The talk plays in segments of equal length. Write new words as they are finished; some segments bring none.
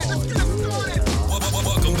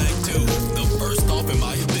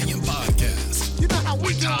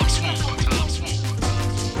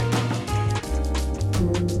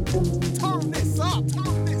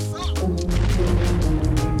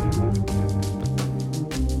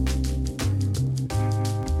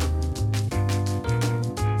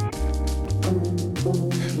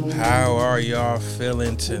are y'all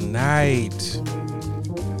feeling tonight?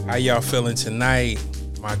 How y'all feeling tonight,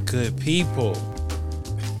 my good people?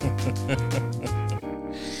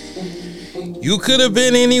 You could have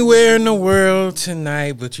been anywhere in the world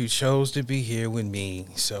tonight, but you chose to be here with me.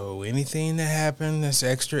 So anything that happened that's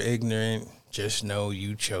extra ignorant, just know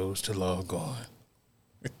you chose to log on.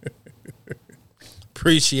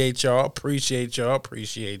 Appreciate y'all.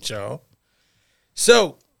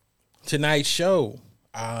 So tonight's show,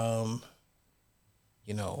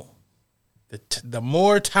 the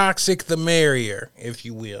more toxic, the merrier, if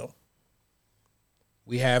you will.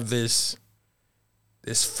 We have this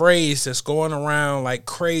phrase that's going around like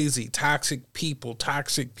crazy: toxic people,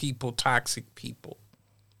 toxic people, toxic people.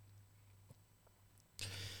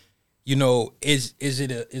 You know, is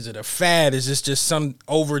it a fad? Is this just some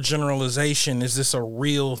overgeneralization? Is this a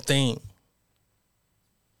real thing?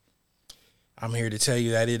 I'm here to tell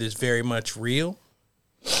you that it is very much real.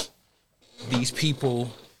 These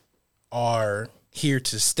people are here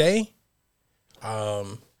to stay.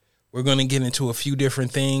 We're going to get into a few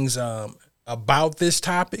different things about this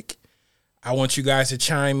topic. I want you guys to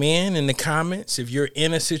chime in the comments. If you're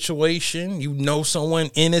in a situation, you know someone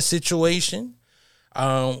in a situation,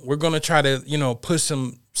 we're going to try to,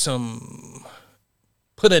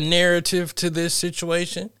 put a narrative to this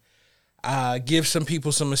situation. Give some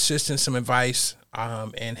people some assistance, some advice,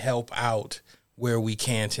 and help out where we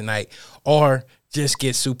can tonight, or just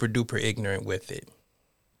get super duper ignorant with it.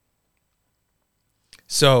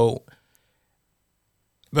 So,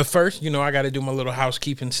 but first, I got to do my little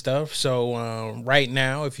housekeeping stuff. So right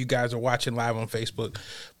now, if you guys are watching live on Facebook,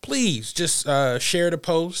 please just share the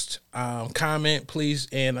post, comment, please,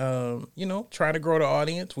 and, try to grow the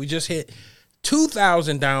audience. We just hit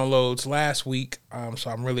 2,000 downloads last week, so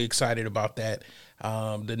I'm really excited about that.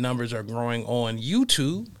 The numbers are growing on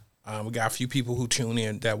YouTube. We got a few people who tune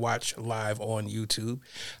in that watch live on YouTube.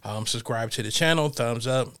 Subscribe to the channel, thumbs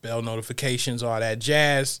up, bell notifications, all that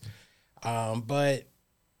jazz. But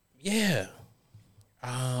yeah,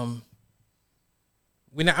 I'm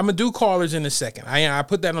gonna do callers in a second. I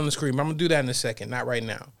put that on the screen, but I'm gonna do that in a second, not right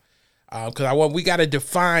now, because we got to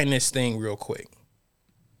define this thing real quick.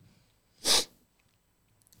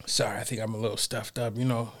 Sorry, I think I'm a little stuffed up.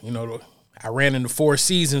 I ran into 4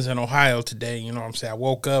 seasons in Ohio today. You know what I'm saying? I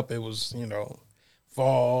woke up, it was,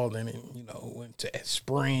 fall, then it, went to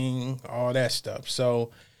spring, all that stuff. So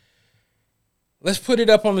let's put it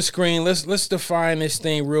up on the screen. Let's define this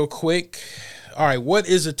thing real quick. All right, what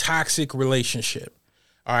is a toxic relationship?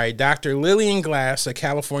 All right, Dr. Lillian Glass, a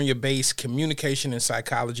California-based communication and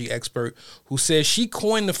psychology expert who says she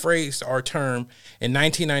coined the phrase or term in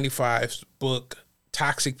 1995's book,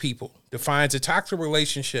 Toxic People, defines a toxic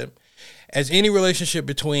relationship as any relationship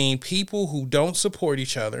between people who don't support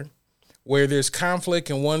each other, where there's conflict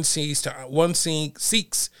and one seeks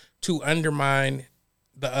to undermine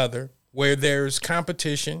the other, where there's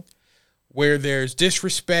competition, where there's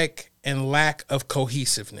disrespect and lack of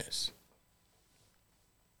cohesiveness.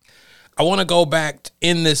 I want to go back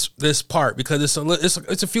in this part because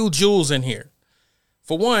it's a few jewels in here.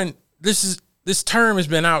 For one, this term has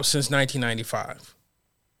been out since 1995.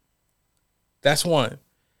 That's one.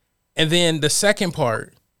 And then the second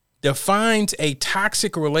part defines a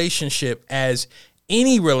toxic relationship as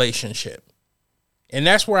any relationship. And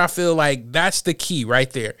that's where I feel like that's the key right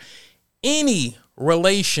there. Any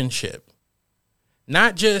relationship.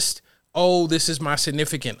 Not just, oh, this is my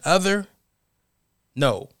significant other.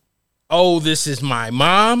 No. Oh, this is my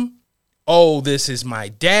mom. Oh, this is my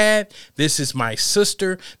dad. This is my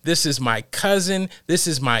sister. This is my cousin. This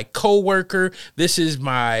is my coworker. This is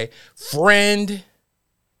my friend.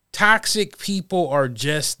 Toxic people are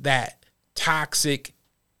just that. Toxic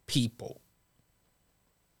people.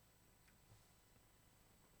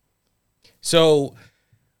 So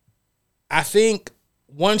I think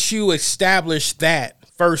once you establish that,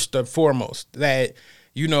 first and foremost, that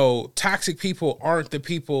toxic people aren't the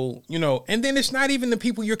people, and then it's not even the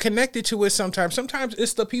people you're connected to with sometimes. Sometimes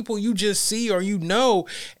it's the people you just see or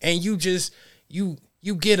and you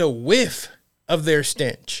get a whiff of their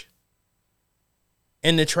stench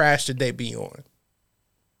and the trash that they be on.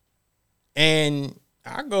 And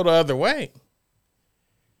I go the other way.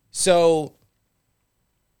 So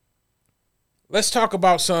let's talk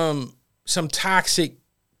about some toxic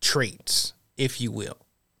traits, if you will.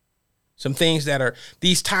 Some things that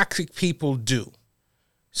these toxic people do.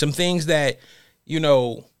 Some things that,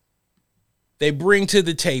 they bring to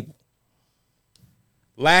the table.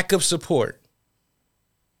 Lack of support.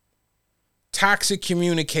 Toxic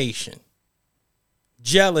communication.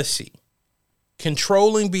 Jealousy.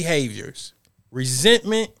 Controlling behaviors.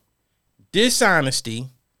 Resentment. Dishonesty.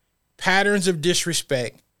 patterns of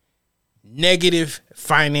disrespect, negative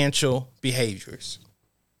financial behaviors.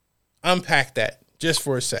 Unpack that just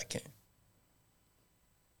for a second.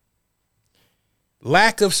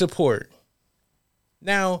 Lack of support.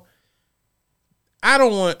 Now, I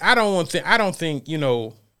don't think,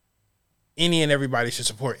 any and everybody should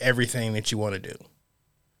support everything that you want to do.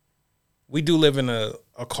 We do live in a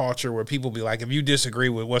culture where people be like, if you disagree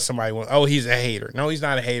with what somebody wants, oh, he's a hater. No, he's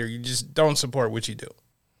not a hater. You just don't support what you do.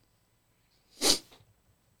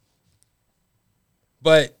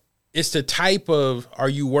 But it's the type of, are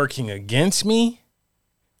you working against me?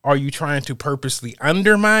 Are you trying to purposely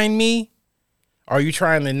undermine me? Are you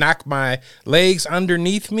trying to knock my legs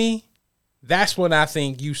underneath me? That's when I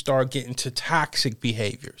think you start getting to toxic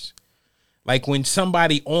behaviors. Like when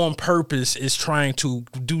somebody on purpose is trying to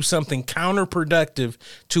do something counterproductive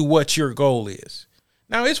to what your goal is.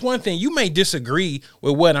 Now, it's one thing, you may disagree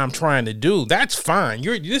with what I'm trying to do. That's fine.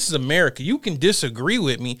 This is America. You can disagree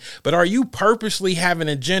with me, but are you purposely have an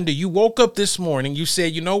agenda? You woke up this morning, you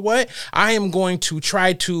said, you know what? I am going to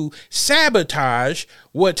try to sabotage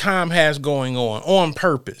what Tom has going on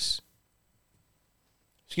purpose.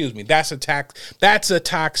 Excuse me. That's a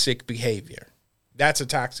toxic behavior. That's a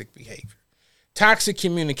toxic behavior. Toxic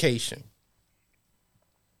communication.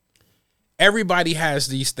 Everybody has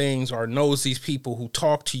these things or knows these people who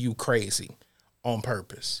talk to you crazy on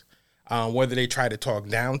purpose. Whether they try to talk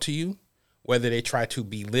down to you, whether they try to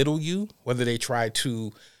belittle you, whether they try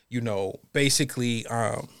to, basically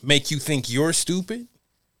make you think you're stupid.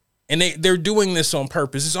 And they're doing this on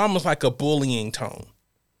purpose. It's almost like a bullying tone.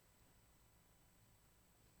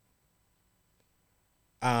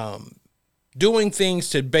 Doing things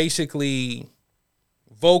to basically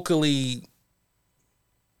vocally,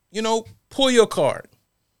 pull your card.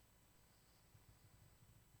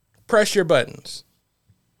 Press your buttons.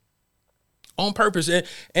 On purpose.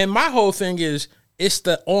 And my whole thing is, it's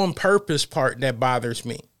the on purpose part that bothers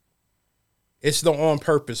me. It's the on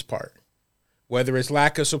purpose part. Whether it's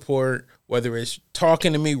lack of support, whether it's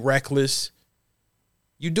talking to me reckless,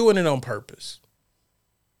 you're doing it on purpose.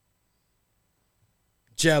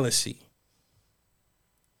 Jealousy.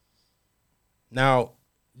 Now,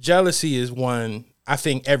 jealousy is one I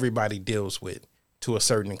think everybody deals with to a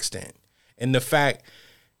certain extent. And the fact,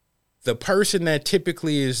 the person that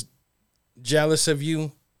typically is jealous of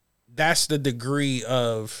you, that's the degree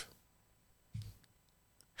of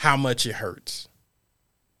how much it hurts.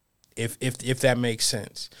 If that makes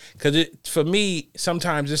sense. Because for me,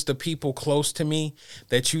 sometimes it's the people close to me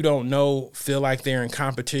that you don't know feel like they're in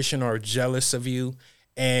competition or jealous of you.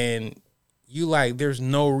 And you like, there's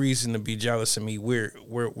no reason to be jealous of me. We're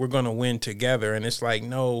going to win together. And it's like,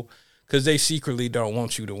 no, because they secretly don't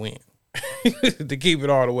want you to win. To keep it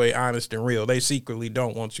all the way honest and real, they secretly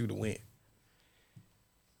don't want you to win.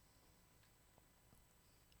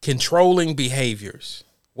 Controlling behaviors.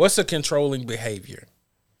 What's a controlling behavior?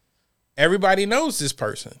 Everybody knows this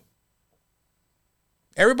person.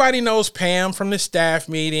 Everybody knows Pam from the staff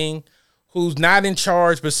meeting, who's not in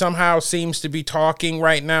charge, but somehow seems to be talking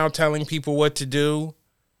right now, telling people what to do.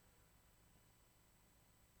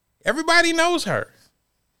 Everybody knows her.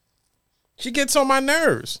 She gets on my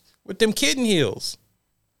nerves with them kitten heels.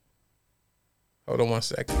 Hold on one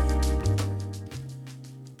second.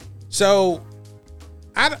 So,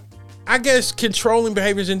 I guess controlling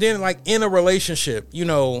behaviors, and then like in a relationship,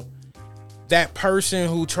 that person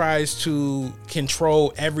who tries to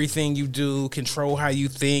control everything you do, control how you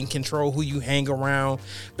think, control who you hang around,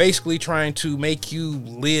 basically trying to make you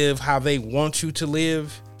live how they want you to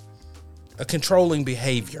live. A controlling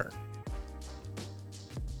behavior.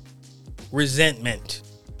 Resentment.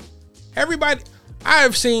 I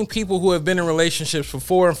have seen people who have been in relationships for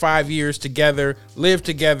 4 and 5 years together, live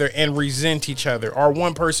together, and resent each other, or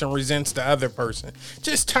one person resents the other person.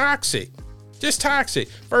 Just toxic. Just toxic.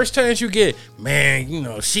 First chance you get,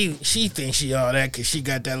 man, she thinks she all that because she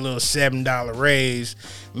got that little $7 raise.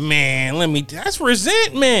 Man, that's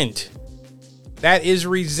resentment. That is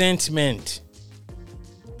resentment.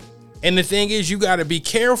 And the thing is, you got to be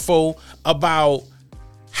careful about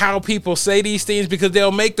how people say these things, because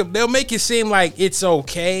they'll make it seem like it's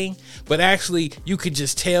okay, but actually you could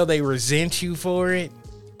just tell they resent you for it.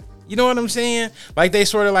 You know what I'm saying? Like they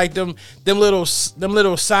sort of like them little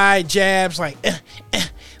side jabs, like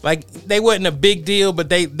they wasn't a big deal, but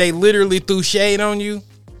they literally threw shade on you.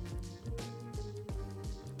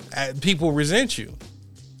 People resent you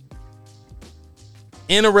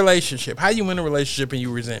in a relationship. How you in a relationship and you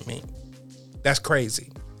resent me? That's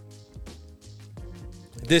crazy.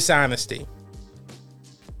 Dishonesty.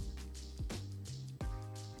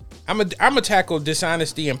 I'm gonna tackle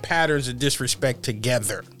dishonesty and patterns of disrespect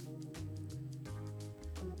together.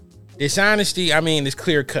 Dishonesty, I mean, is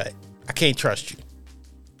clear cut. I can't trust you.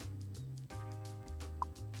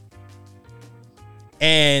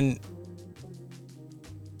 And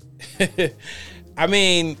I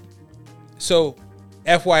mean, so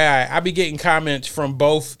FYI, I be getting comments from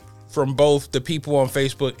both the people on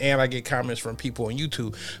Facebook, and I get comments from people on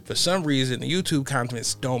YouTube. For some reason, the YouTube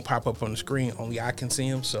comments don't pop up on the screen. Only I can see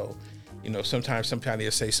them. So, sometimes somebody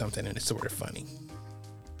will say something and it's sort of funny.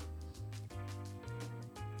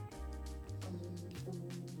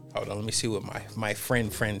 Hold on, let me see what my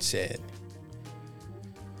friend said.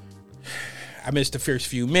 I missed the first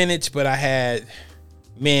few minutes, but I had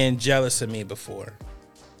men jealous of me before.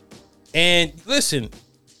 And listen,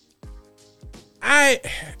 I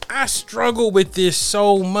struggle with this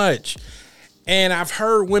so much. And I've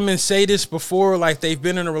heard women say this before, like they've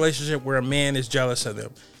been in a relationship where a man is jealous of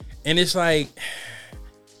them. And it's like,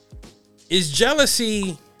 is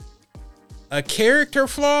jealousy a character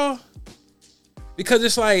flaw? Because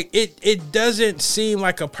it's like, it doesn't seem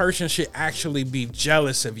like a person should actually be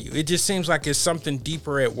jealous of you. It just seems like it's something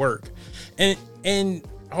deeper at work. And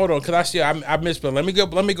hold on, because I missed, but let me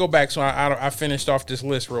go back so I finished off this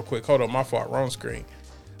list real quick. Hold on, my fault, wrong screen.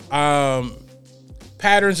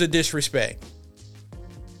 Patterns of disrespect.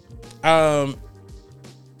 Patterns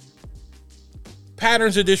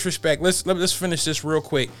of disrespect. Let's finish this real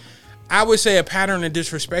quick. I would say a pattern of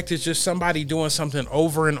disrespect is just somebody doing something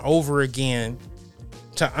over and over again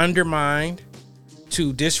to undermine,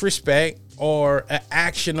 to disrespect, or an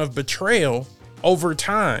action of betrayal over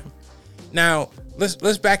time. Now, let's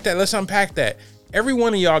unpack that. Every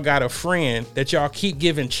one of y'all got a friend that y'all keep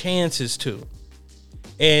giving chances to,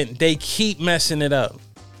 and they keep messing it up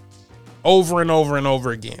over and over and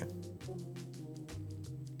over again.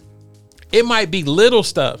 It might be little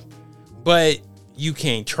stuff, but you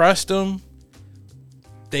can't trust them.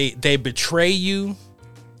 They betray you.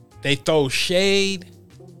 They throw shade.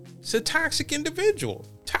 It's a toxic individual.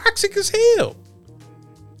 Toxic as hell.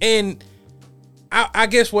 And I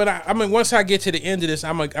guess once I get to the end of this,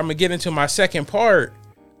 I'm gonna get into my second part.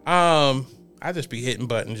 I just be hitting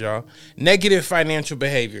buttons, y'all. Negative financial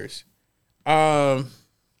behaviors.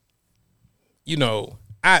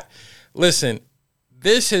 Listen,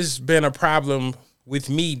 this has been a problem with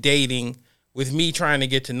me dating, with me trying to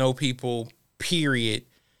get to know people, period.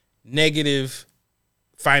 Negative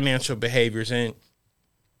financial behaviors. And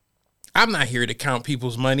I'm not here to count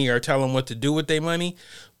people's money or tell them what to do with their money,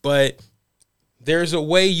 but there's a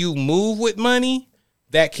way you move with money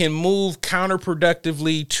that can move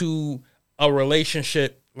counterproductively to a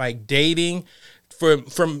relationship like dating,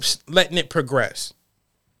 from letting it progress.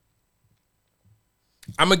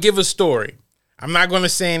 I'm going to give a story. I'm not going to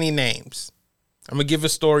say any names. I'm going to give a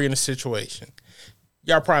story in a situation.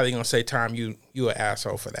 Y'all probably going to say, Tom, you an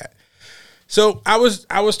asshole for that. So I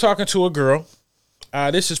was talking to a girl.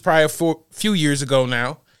 This is probably a few years ago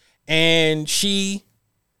now. And she,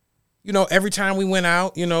 every time we went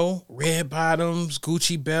out, red bottoms,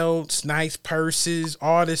 Gucci belts, nice purses,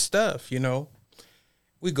 all this stuff,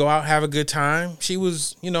 we go out, have a good time. She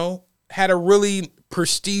was, had a really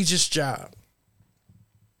prestigious job.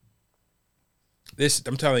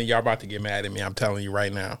 I'm telling you, y'all about to get mad at me. I'm telling you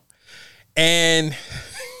right now. And,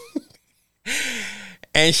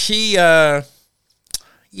 and she, so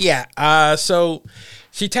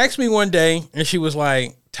she texted me one day and she was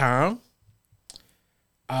like, Tom,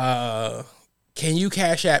 can you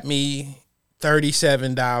cash at me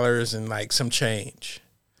 $37 and like some change?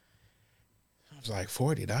 I was like,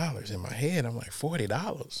 $40 in my head. I'm like,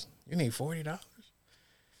 $40? You need $40?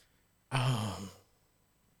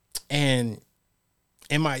 And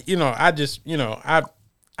in my,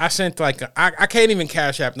 I sent like, I can't even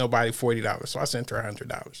cash app nobody $40. So I sent her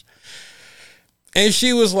 $100. And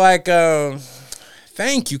she was like,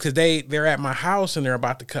 thank you. Cause they're at my house and they're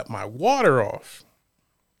about to cut my water off.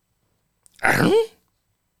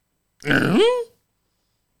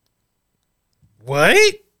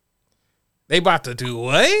 What? They about to do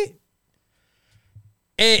what?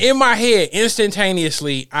 And in my head,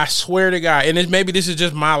 instantaneously, I swear to God, and maybe this is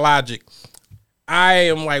just my logic, I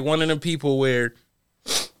am like one of them people where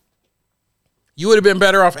you would have been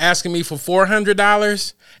better off asking me for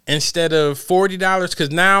 $400 instead of $40,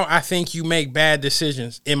 because now I think you make bad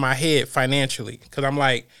decisions in my head financially, because I'm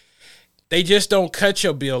like, they just don't cut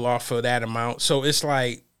your bill off for that amount. So it's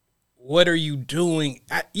like, what are you doing?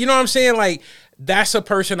 You know what I'm saying? Like, that's a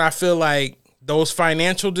person I feel like those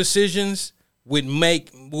financial decisions would move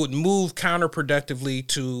counterproductively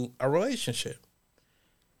to a relationship.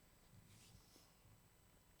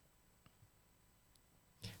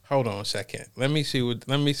 Hold on a second. Let me see.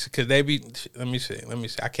 Let me see.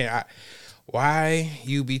 Why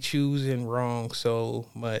you be choosing wrong so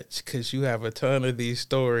much? Because you have a ton of these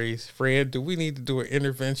stories. Friend, do we need to do an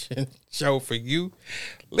intervention show for you?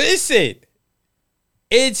 Listen,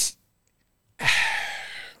 it's...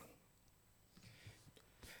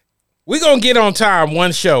 We're going to get on time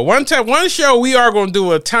one show. One show, we are going to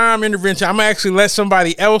do a time intervention. I'm going to actually let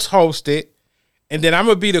somebody else host it. And then I'm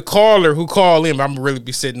going to be the caller who call in. But I'm going to really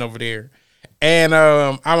be sitting over there. And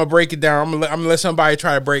I'm going to break it down. I'm going to let somebody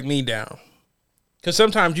try to break me down. Because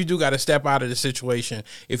sometimes you do got to step out of the situation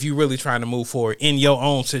if you're really trying to move forward in your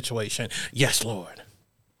own situation. Yes, Lord.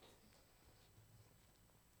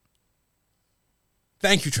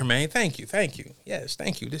 Thank you, Tremaine. Thank you. Thank you. Yes,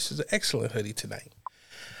 thank you. This is an excellent hoodie tonight.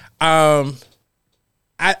 I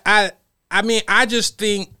mean, I just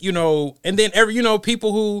think, and then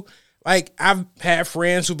people who, like, I've had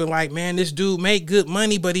friends who've been like, man, this dude make good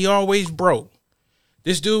money, but he always broke.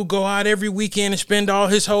 This dude go out every weekend and spend all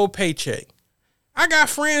his whole paycheck. I got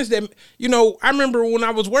friends that, I remember when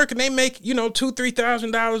I was working, they make,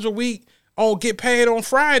 $2,000-$3,000 a week get paid on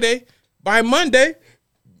Friday. By Monday,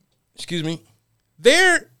 excuse me,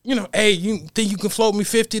 they're, hey, you think you can float me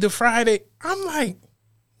 50 to Friday? I'm like,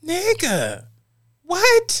 nigga,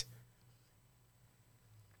 what?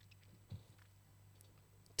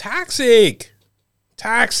 Toxic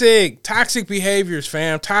behaviors,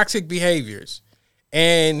 fam. Toxic behaviors.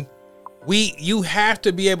 And you have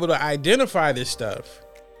to be able to identify this stuff.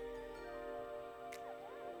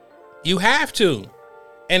 You have to.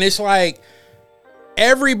 And it's like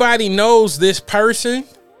everybody knows this person.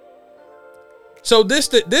 So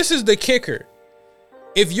this is the kicker.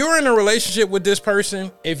 If you're in a relationship with this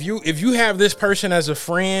person, if you have this person as a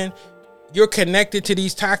friend, you're connected to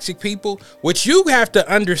these toxic people, what you have to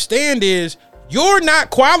understand is you're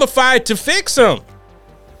not qualified to fix them.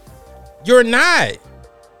 You're not.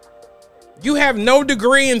 You have no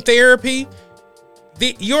degree in therapy.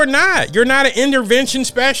 You're not an intervention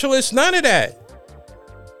specialist, none of that.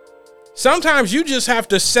 Sometimes you just have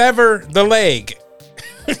to sever the leg.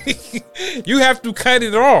 You have to cut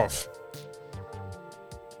it off.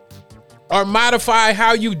 Or modify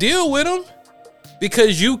how you deal with them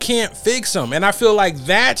because you can't fix them. And I feel like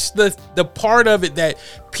that's the part of it that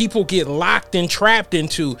people get locked and trapped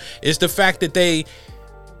into, is the fact that they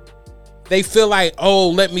feel like, oh,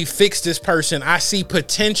 let me fix this person. I see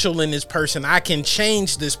potential in this person. I can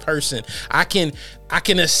change this person. I can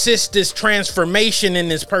assist this transformation in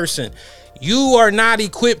this person. You are not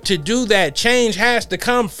equipped to do that. Change has to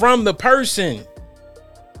come from the person.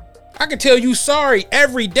 I can tell you sorry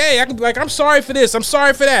every day. I can be like, I'm sorry for this. I'm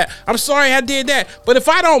sorry for that. I'm sorry I did that. But if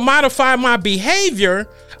I don't modify my behavior,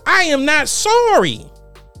 I am not sorry.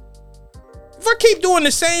 If I keep doing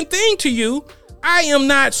the same thing to you, I am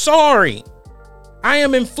not sorry. I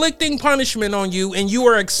am inflicting punishment on you, and you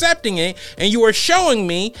are accepting it, and you are showing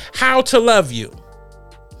me how to love you,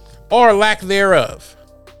 or lack thereof.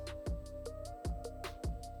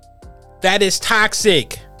 That is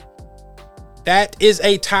toxic. That is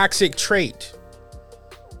a toxic trait.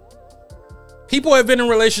 People have been in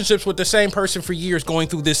relationships with the same person for years, going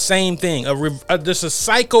through this same thing, just a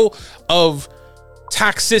cycle of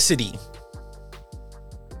toxicity.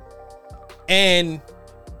 And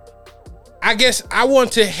I guess I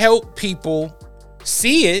want to help people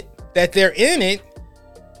see it, that they're in it.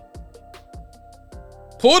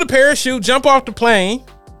 Pull the parachute, jump off the plane.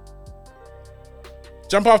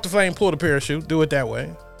 Jump off the plane, pull the parachute, do it that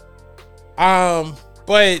way.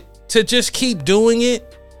 But to just keep doing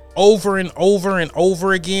it over and over and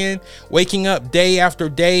over again, waking up day after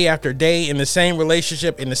day after day in the same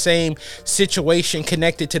relationship, in the same situation,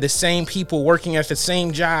 connected to the same people, working at the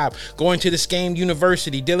same job, going to the same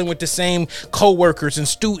university, dealing with the same coworkers and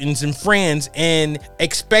students and friends, and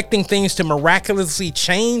expecting things to miraculously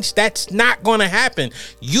change, that's not going to happen.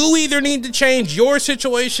 You either need to change your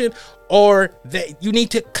situation, or that you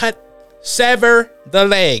need to sever the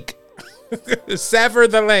leg. Sever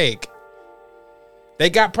the leg. They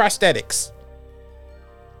got prosthetics.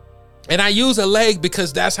 And I use a leg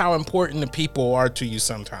because that's how important the people are to you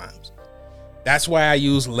sometimes. That's why I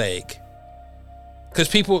use leg. Because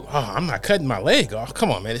people, I'm not cutting my leg off.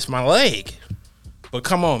 Come on, man, it's my leg. But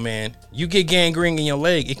come on, man. You get gangrene in your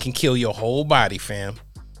leg, it can kill your whole body, fam.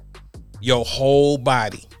 Your whole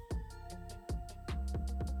body.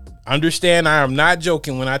 Understand, I am not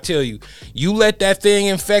joking when I tell you, you let that thing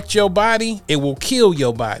infect your body, it will kill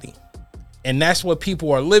your body. And that's what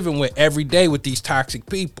people are living with every day with these toxic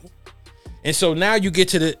people. And so now you get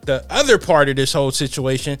to the other part of this whole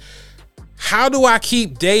situation. How do I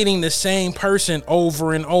keep dating the same person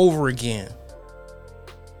over and over again?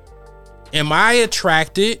 Am I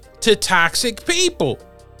attracted to toxic people?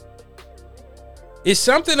 It's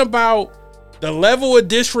something about the level of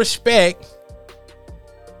disrespect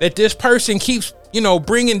that this person keeps,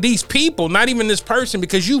 bringing these people, not even this person,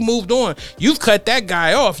 because you moved on. You've cut that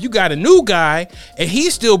guy off. You got a new guy and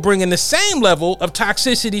he's still bringing the same level of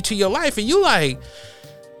toxicity to your life. And you like,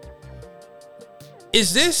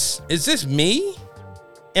 is this me?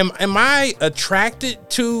 Am I attracted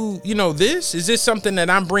to, this? Is this something that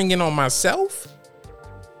I'm bringing on myself?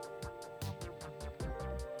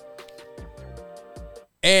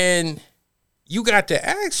 And you got to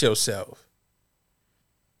ask yourself,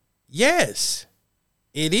 yes,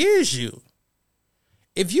 it is you.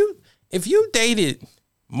 If you dated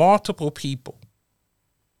multiple people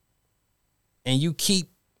and you keep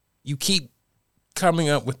coming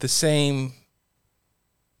up with the same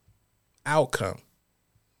outcome,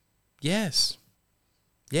 yes,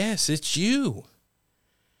 it's you.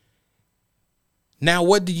 Now,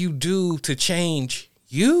 what do you do to change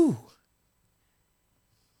you?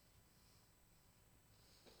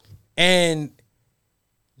 And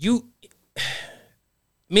me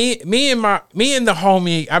and the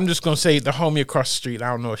homie, I'm just gonna say the homie across the street. I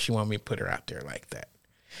don't know if she want me to put her out there like that.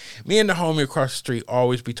 Me and the homie across the street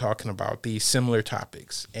always be talking about these similar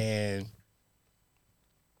topics, and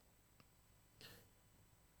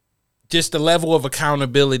just the level of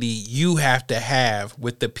accountability you have to have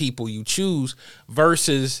with the people you choose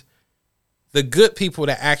versus the good people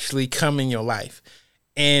that actually come in your life.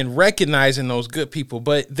 And recognizing those good people.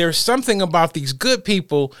 But there's something about these good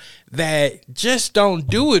people that just don't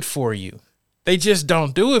do it for you. They just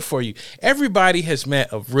don't do it for you. Everybody has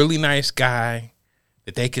met a really nice guy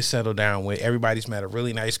that they can settle down with. Everybody's met a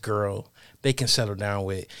really nice girl they can settle down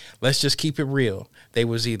with. Let's just keep it real. They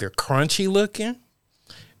was either crunchy looking,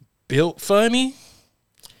 built funny,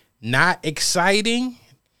 not exciting,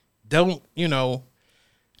 don't,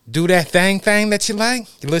 do that thing that you like.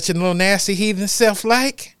 You let your little nasty heathen self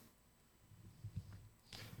like.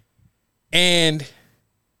 And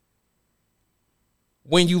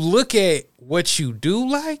when you look at what you do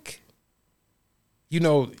like,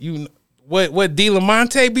 what De La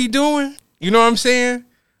Monte be doing, you know what I'm saying?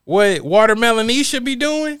 What Watermelon E should be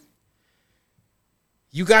doing.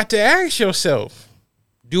 You got to ask yourself,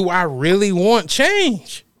 do I really want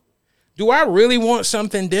change? Do I really want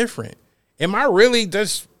something different? Am I really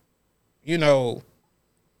just,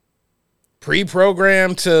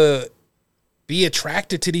 pre-programmed to be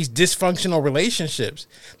attracted to these dysfunctional relationships?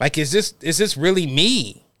 Like, is this really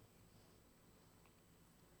me?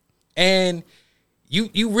 And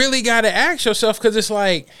you really got to ask yourself, because it's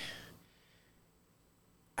like,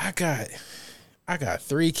 I got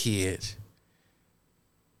 3 kids.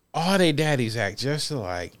 All they daddies act just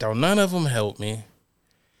alike. Don't none of them help me.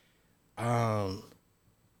 I'm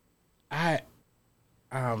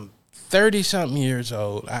 30-something years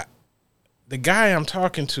old. The guy I'm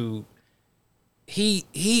talking to,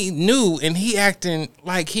 he knew, and he acting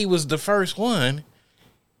like he was the first one,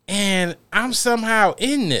 and I'm somehow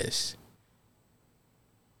in this.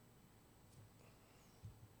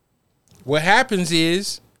 What happens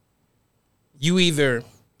is you either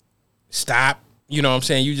stop, you know what I'm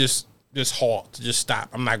saying? You just halt, just stop.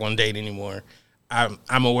 I'm not going to date anymore. I'm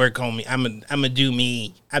going to work on me. I'm going to do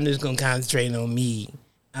me. I'm just going to concentrate on me.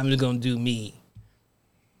 I'm just going to do me.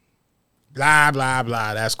 Blah, blah,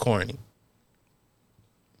 blah. That's corny.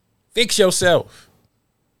 Fix yourself.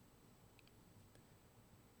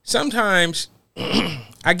 Sometimes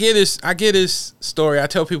I get this story. I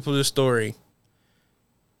tell people this story.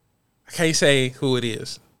 I can't say who it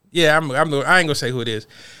is. Yeah, I ain't going to say who it is.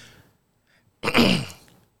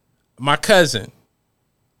 My cousin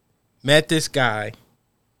met this guy.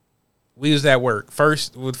 We was at work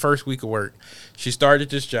first week of work. She started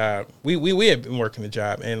this job. We had been working the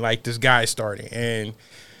job, and like this guy started. And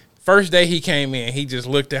first day he came in, he just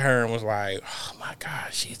looked at her and was like, "Oh my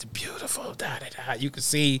God, she's beautiful." Da, da, da. You could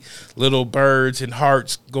see little birds and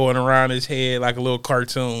hearts going around his head like a little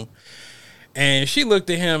cartoon. And she looked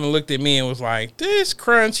at him and looked at me and was like, "This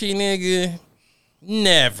crunchy nigga,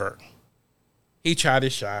 never." He tried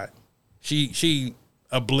his shot. She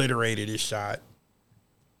obliterated his shot.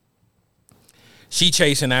 She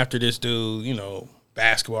chasing after this dude,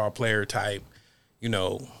 basketball player type,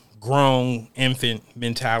 grown infant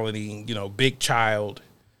mentality, big child,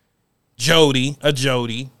 a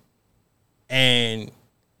Jody. And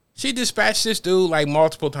she dispatched this dude like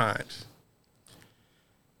multiple times.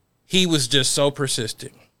 He was just so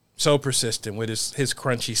persistent with his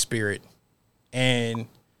crunchy spirit. And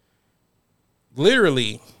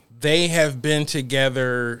literally, they have been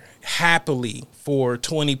together happily for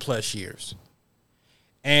 20 plus years.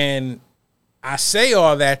 And I say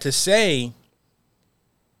all that to say,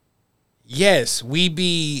 yes, we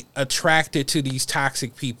be attracted to these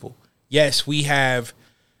toxic people. Yes, we have,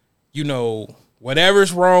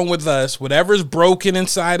 whatever's wrong with us, whatever's broken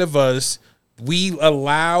inside of us, we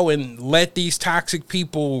allow and let these toxic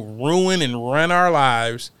people ruin and run our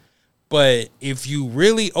lives. But if you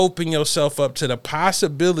really open yourself up to the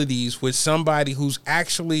possibilities with somebody who's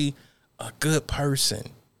actually a good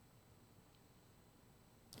person,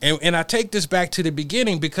 and I take this back to the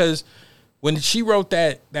beginning, because when she wrote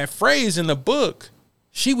that phrase in the book,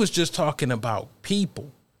 she was just talking about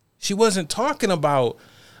people. She wasn't talking about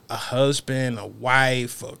a husband, a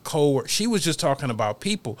wife, a coworker. She was just talking about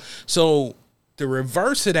people. So the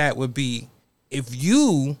reverse of that would be, if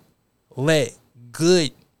you let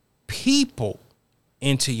good people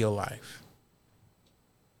into your life,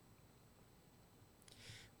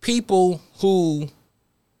 people who,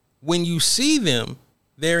 when you see them,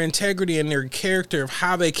 their integrity and their character of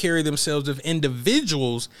how they carry themselves of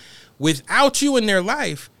individuals without you in their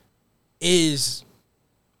life is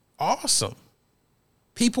awesome.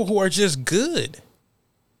 People who are just good.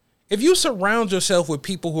 If you surround yourself with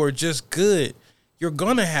people who are just good, you're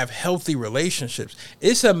going to have healthy relationships.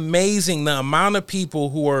 It's amazing the amount of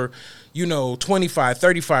people who are, 25,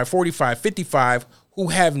 35, 45, 55, who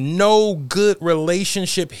have no good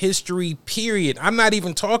relationship history, period. I'm not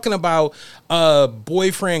even talking about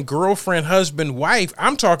boyfriend, girlfriend, husband, wife.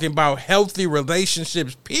 I'm talking about healthy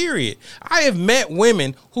relationships, period. I have met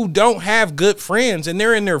women who don't have good friends and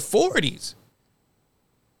they're in their 40s.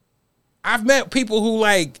 I've met people who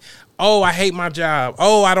oh, I hate my job.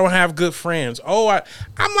 Oh, I don't have good friends. Oh,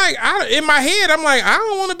 I'm like, in my head, I'm like, I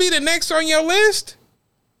don't want to be the next on your list.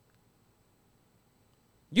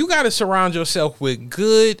 You got to surround yourself with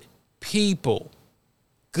good people.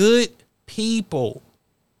 Good people.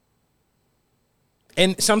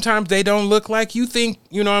 And sometimes they don't look like you think,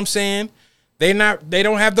 you know what I'm saying? They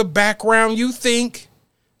don't have the background you think.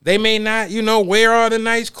 They may not, wear all the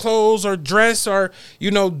nice clothes or dress or,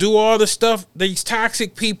 do all the stuff these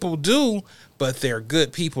toxic people do, but they're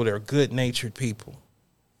good people. They're good-natured people.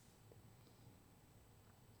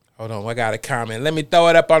 Hold on, I got a comment. Let me throw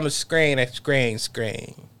it up on the screen.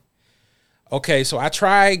 Screen. Okay, so I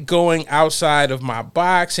tried going outside of my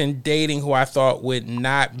box and dating who I thought would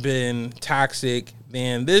not been toxic.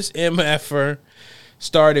 Then this MFer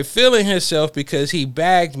started feeling himself because he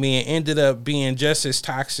bagged me and ended up being just as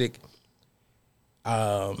toxic.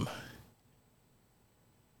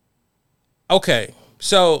 Okay,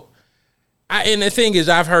 so and the thing is,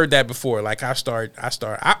 I've heard that before. Like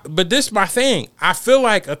but this is my thing. I feel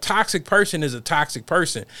like a toxic person is a toxic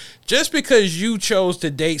person. Just because you chose to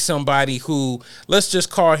date somebody who, let's just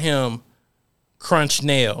call him Crunch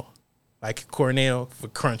Nail, like Cornell for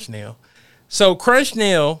Crunch Nail. So Crunch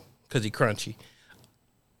Nail, because he crunchy.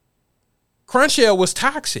 Crunchell was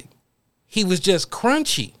toxic. He was just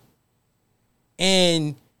crunchy.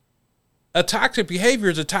 And a toxic behavior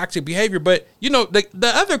is a toxic behavior. But,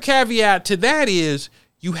 the other caveat to that is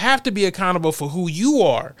you have to be accountable for who you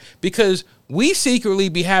are, because we secretly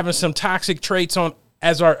be having some toxic traits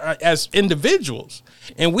as individuals.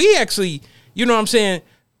 And we actually,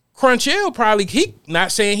 Crunchell probably, he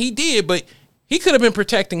not saying he did, but he could have been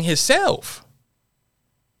protecting himself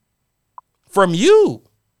from you.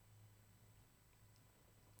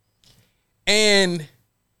 And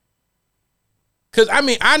because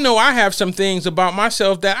I know I have some things about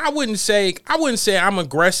myself that I wouldn't say I'm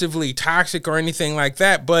aggressively toxic or anything like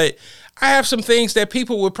that, but I have some things that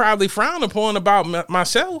people would probably frown upon about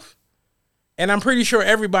myself. And I'm pretty sure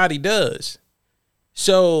everybody does.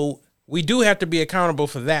 So we do have to be accountable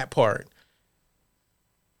for that part.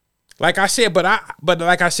 Like I said, but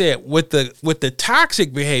like I said, with the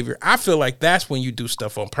toxic behavior, I feel like that's when you do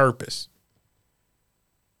stuff on purpose.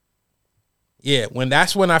 Yeah,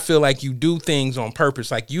 that's when I feel like you do things on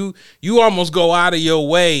purpose. Like you almost go out of your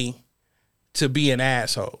way to be an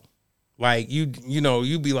asshole. Like you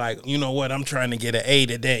be like, you know what? I'm trying to get an A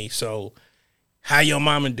today. So how your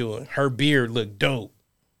mama doing? Her beard look dope.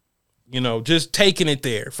 Just taking it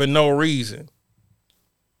there for no reason.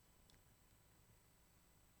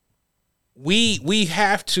 We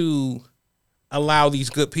have to allow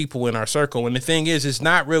these good people in our circle. And the thing is, it's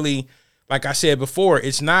not really, like I said before,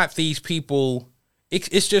 it's not these people.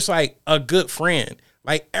 It's just like a good friend.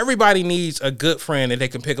 Like everybody needs a good friend that they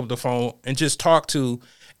can pick up the phone and just talk to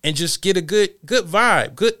and just get a good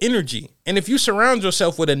vibe, good energy. And if you surround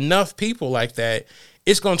yourself with enough people like that,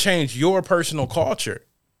 it's going to change your personal culture,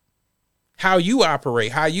 how you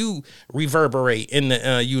operate, how you reverberate in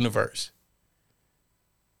the universe.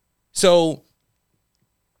 So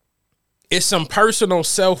it's some personal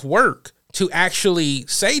self-work to actually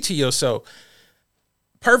say to yourself,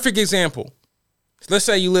 Perfect example. Let's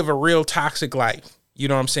say you live a real toxic life. You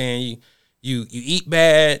know what I'm saying? You eat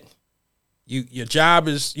bad. Your job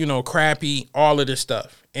is, crappy, all of this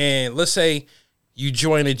stuff. And let's say you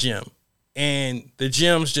join a gym and the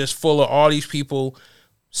gym's just full of all these people,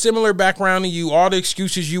 similar background to you, all the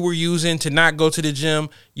excuses you were using to not go to the gym.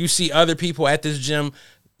 You see other people at this gym,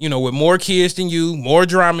 with more kids than you, more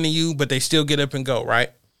drama than you, but they still get up and go,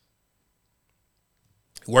 right?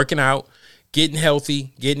 Working out, getting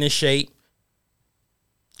healthy, getting in shape.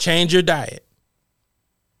 Change your diet.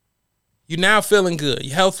 You're now feeling good.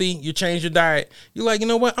 You're healthy. You change your diet. You're like, you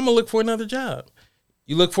know what? I'm going to look for another job.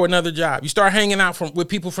 You look for another job. You start hanging out with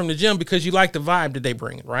people from the gym because you like the vibe that they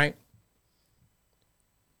bring, right?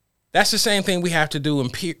 That's the same thing we have to do in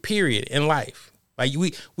period in life. Like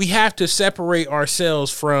we have to separate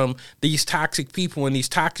ourselves from these toxic people and these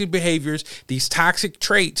toxic behaviors, these toxic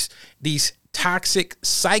traits, these toxic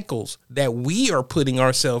cycles that we are putting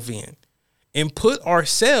ourselves in. And put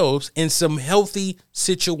ourselves in some healthy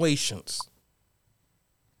situations.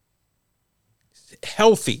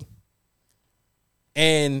 Healthy.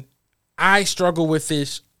 And I struggle with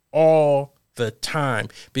this all the time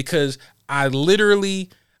because I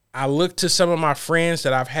look to some of my friends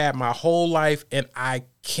that I've had my whole life and I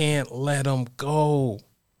can't let them go.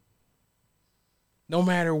 No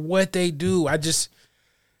matter what they do,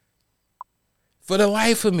 for the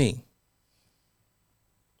life of me,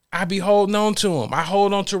 I be holding on to them. I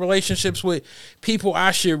hold on to relationships with people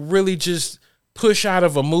I should really just push out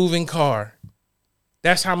of a moving car.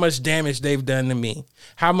 That's how much damage they've done to me.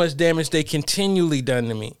 How much damage they continually done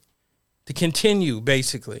to me. To continue,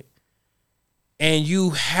 basically. And you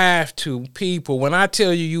have to, people, when I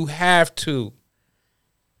tell you, you have to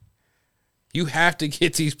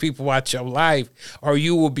get these people out your life or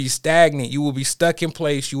you will be stagnant. You will be stuck in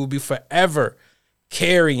place. You will be forever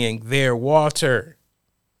carrying their water.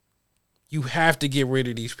 You have to get rid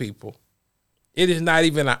of these people. It is not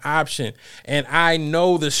even an option. And I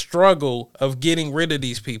know the struggle of getting rid of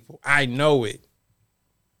these people. I know it.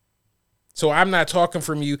 So I'm not talking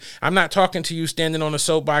from you. I'm not talking to you standing on a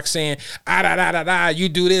soapbox saying, you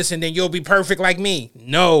do this and then you'll be perfect like me.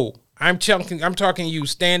 No, I'm talking to you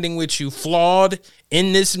standing with you flawed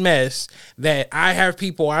in this mess that I have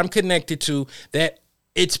people I'm connected to that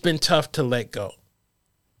it's been tough to let go.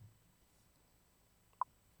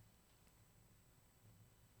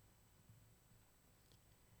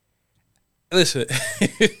 Listen,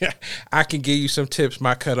 I can give you some tips.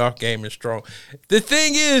 My cutoff game is strong. The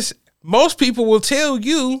thing is, most people will tell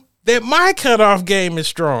you that my cutoff game is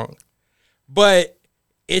strong. But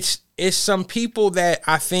it's some people that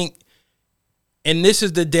I think, and this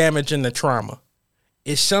is the damage and the trauma.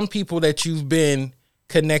 It's some people that you've been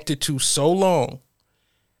connected to so long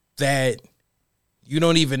that you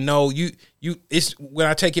don't even know. It's when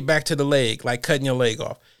I take it back to the leg, like cutting your leg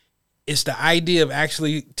off. It's the idea of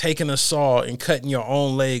actually taking a saw and cutting your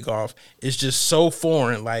own leg off is just so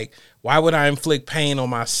foreign. Like, why would I inflict pain on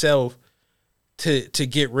myself to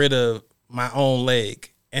get rid of my own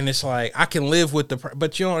leg? And it's like, I can live with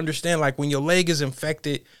but you don't understand, like when your leg is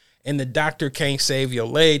infected and the doctor can't save your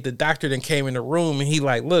leg, the doctor then came in the room and he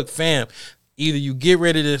like, look, fam, either you get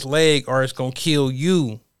rid of this leg or it's going to kill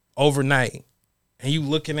you overnight. And you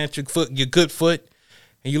looking at your foot, your good foot,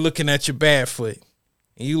 and you looking at your bad foot.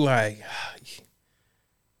 And you like,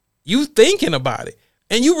 you thinking about it.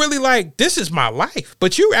 And you really like, this is my life.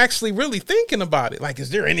 But you actually really thinking about it. Like,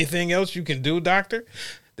 is there anything else you can do, doctor?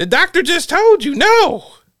 The doctor just told you no.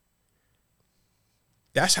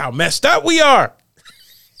 That's how messed up we are.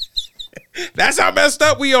 That's how messed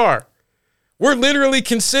up we are. We're literally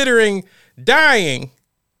considering dying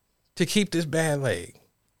to keep this bad leg.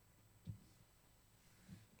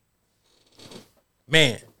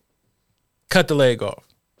 Man, cut the leg off.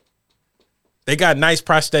 They got nice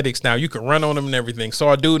prosthetics now. You can run on them and everything.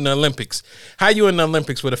 Saw a dude in the Olympics. How you in the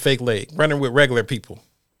Olympics with a fake leg? Running with regular people.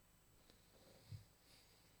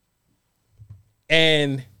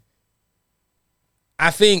 And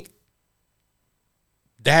I think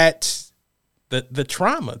that's the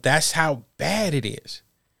trauma. That's how bad it is.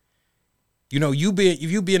 You know, if you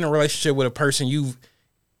be in a relationship with a person, you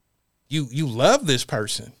love this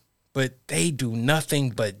person, but they do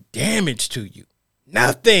nothing but damage to you.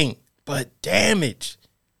 Nothing but damage.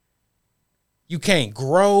 You can't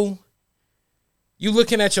grow. You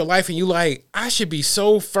looking at your life and you like, I should be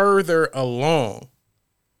so further along.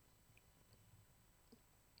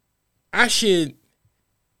 I should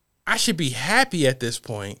be happy at this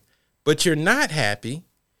point, but you're not happy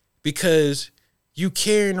because you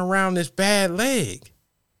carrying around this bad leg.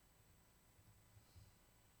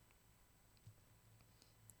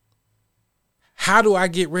 how do I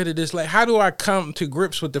get rid of this leg? How do I come to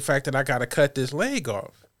grips with the fact that I got to cut this leg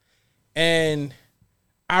off? And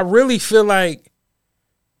I really feel like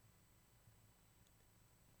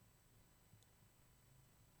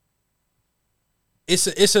it's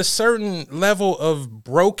a certain level of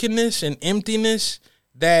brokenness and emptiness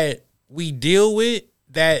that we deal with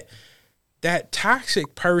that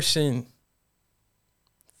toxic person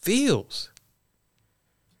feels.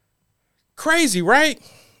 Crazy, right?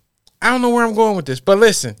 I don't know where I'm going with this, but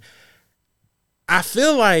listen, I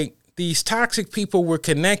feel like these toxic people were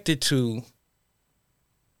connected to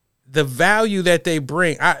the value that they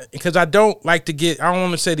bring. Because I don't want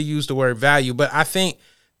to say to use the word value, but I think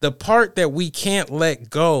the part that we can't let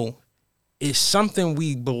go is something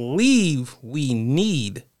we believe we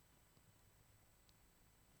need.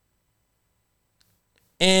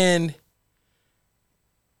 And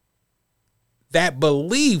that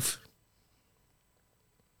belief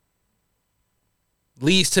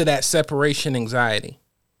leads to that separation anxiety.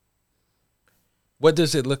 What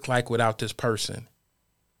does it look like without this person?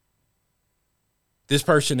 This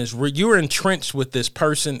person you're entrenched with this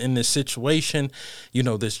person in this situation,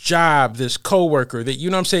 this job, this coworker that,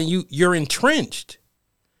 what I'm saying? You're entrenched.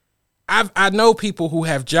 I know people who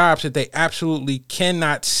have jobs that they absolutely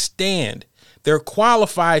cannot stand. They're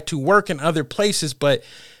qualified to work in other places, but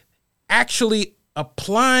actually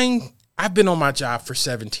applying. I've been on my job for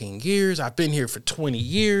 17 years. I've been here for 20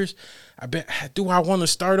 years. Do I want to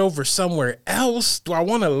start over somewhere else? Do I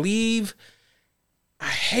want to leave? I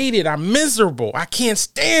hate it. I'm miserable. I can't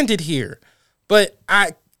stand it here, but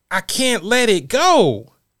I can't let it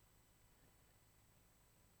go.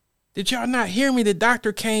 Did y'all not hear me? The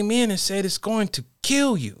doctor came in and said it's going to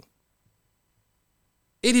kill you.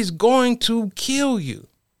 It is going to kill you.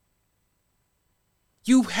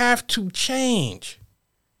 You have to change.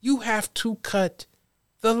 You have to cut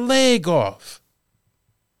the leg off.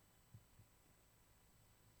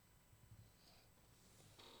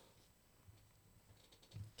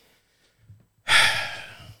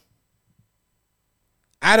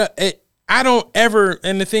 I don't ever,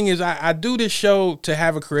 and the thing is, I do this show to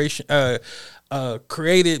have a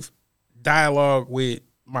creative dialogue with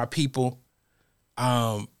my people.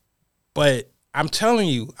 But I'm telling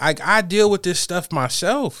you, I deal with this stuff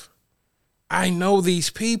myself. I know these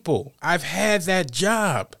people. I've had that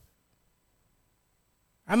job.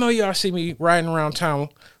 I know y'all see me riding around town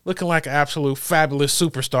looking like an absolute fabulous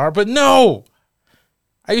superstar, but no.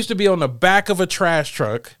 I used to be on the back of a trash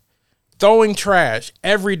truck throwing trash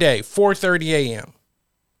every day, 4:30 a.m.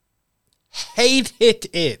 Hated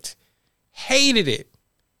it. Hated it.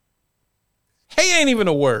 Hate ain't even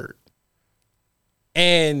a word.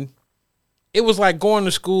 And it was like going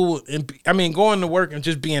to school going to work and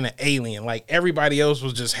just being an alien. Like everybody else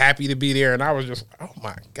was just happy to be there. And I was just, oh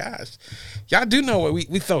my gosh, y'all do know what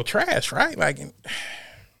we throw trash, right? Like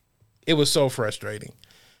it was so frustrating.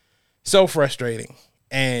 So frustrating.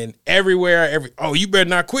 And everywhere, you better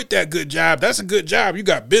not quit that good job. That's a good job. You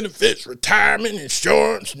got benefits, retirement,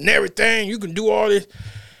 insurance, and everything. You can do all this.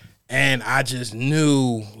 And I just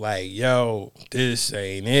knew, like, yo, this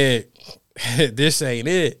ain't it. This ain't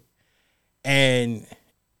it. And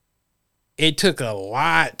it took a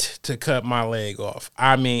lot to cut my leg off.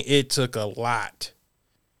 I mean, it took a lot.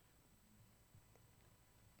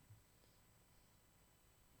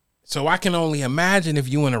 So I can only imagine if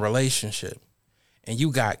you in a relationship and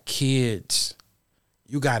you got kids,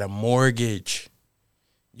 you got a mortgage,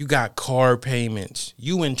 you got car payments,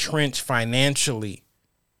 you entrenched financially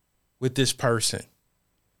with this person,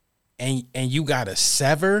 and you got to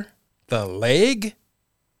sever the leg.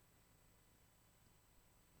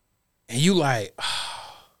 And you like,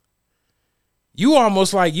 you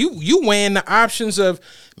almost like you weighing the options of,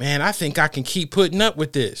 man, I think I can keep putting up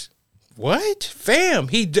with this. What? Fam,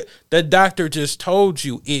 the doctor just told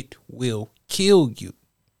you it will kill you.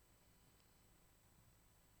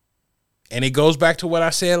 And it goes back to what I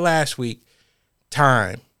said last week.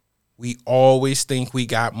 Time. We always think we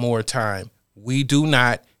got more time. We do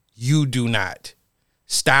not. You do not.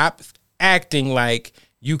 Stop acting like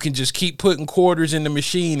you can just keep putting quarters in the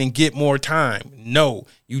machine and get more time. No,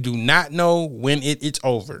 you do not know when it's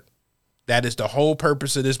over. That is the whole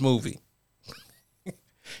purpose of this movie.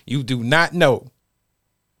 You do not know.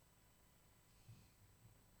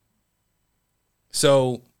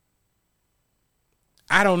 So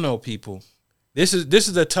I don't know, people. This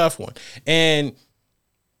is a tough one. And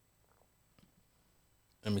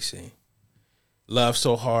let me see. Love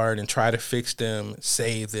so hard and try to fix them,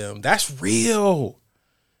 save them. That's real.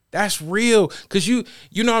 That's real. Because you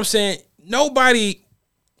know what I'm saying? Nobody,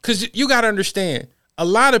 because you got to understand, a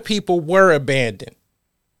lot of people were abandoned.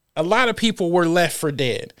 A lot of people were left for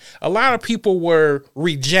dead. A lot of people were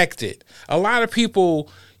rejected. A lot of people,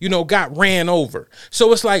 got ran over.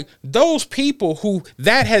 So it's like those people who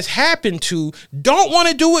that has happened to don't want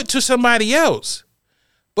to do it to somebody else.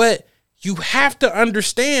 But you have to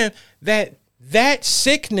understand that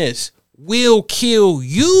sickness will kill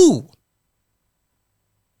you.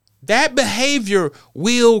 That behavior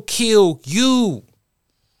will kill you.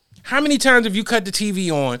 How many times have you cut the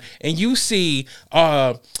TV on and you see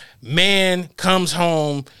man comes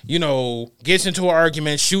home, gets into an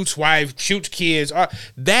argument, shoots wife, shoots kids?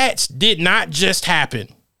 That did not just happen.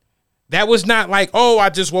 That was not like, oh,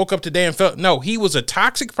 I just woke up today and felt. No, he was a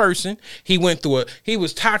toxic person. He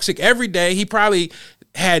was toxic every day. He probably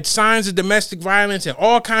had signs of domestic violence and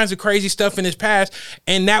all kinds of crazy stuff in his past.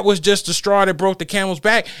 And that was just the straw that broke the camel's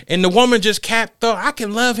back. And the woman just thought, I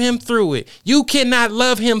can love him through it. You cannot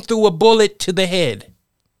love him through a bullet to the head.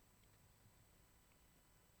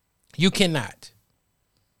 You cannot.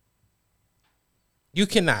 You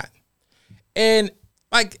cannot. And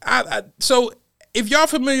so if y'all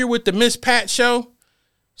familiar with the Miss Pat show,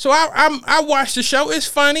 so I watched the show. It's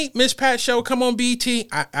funny. Miss Pat show, come on BT.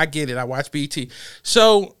 I get it. I watch BT.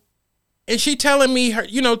 So, and she telling me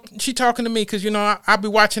she talking to me because, I'll be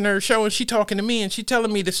watching her show and she talking to me and she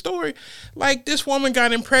telling me the story. Like this woman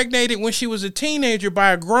got impregnated when she was a teenager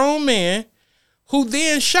by a grown man who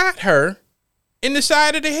then shot her in the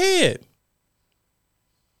side of the head.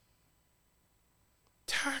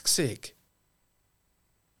 Toxic.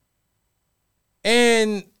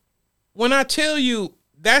 And when I tell you,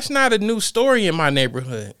 that's not a new story in my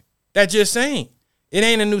neighborhood. That just ain't. It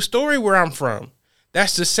ain't a new story where I'm from.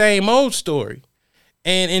 That's the same old story.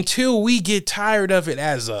 And until we get tired of it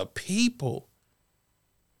as a people,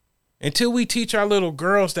 until we teach our little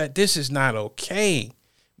girls that this is not okay,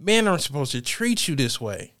 men aren't supposed to treat you this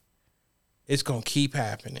way, it's going to keep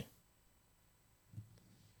happening.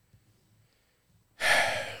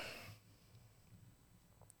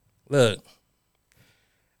 Look,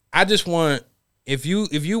 I just want, if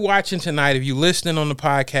you watching tonight, if you listening on the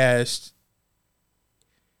podcast,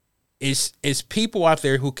 it's people out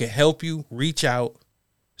there who can help you. Reach out,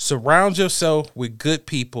 surround yourself with good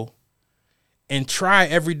people, and try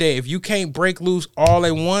every day. If you can't break loose all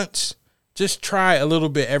at once, just try a little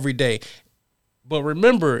bit every day. But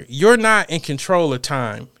remember, you're not in control of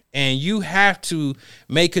time, and you have to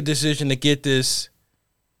make a decision to get this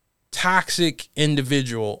toxic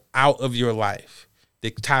individual out of your life. The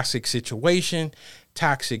toxic situation,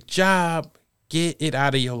 toxic job, get it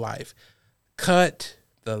out of your life. Cut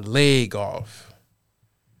the leg off.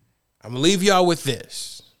 I'm going to leave y'all with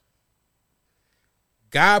this.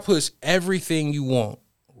 God puts everything you want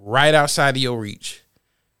right outside of your reach.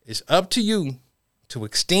 It's up to you to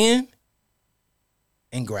extend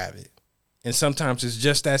and grab it. And sometimes it's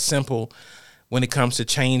just that simple when it comes to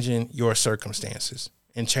changing your circumstances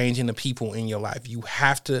and changing the people in your life. You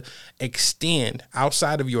have to extend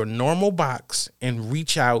outside of your normal box and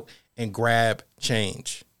reach out and grab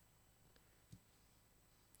change.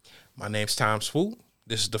 My name's Tom Swoop.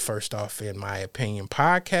 This is the First Off in My Opinion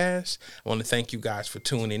podcast. I want to thank you guys for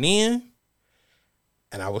tuning in,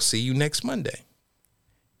 and I will see you next Monday.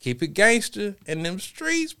 Keep it gangster in them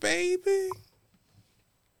streets, baby.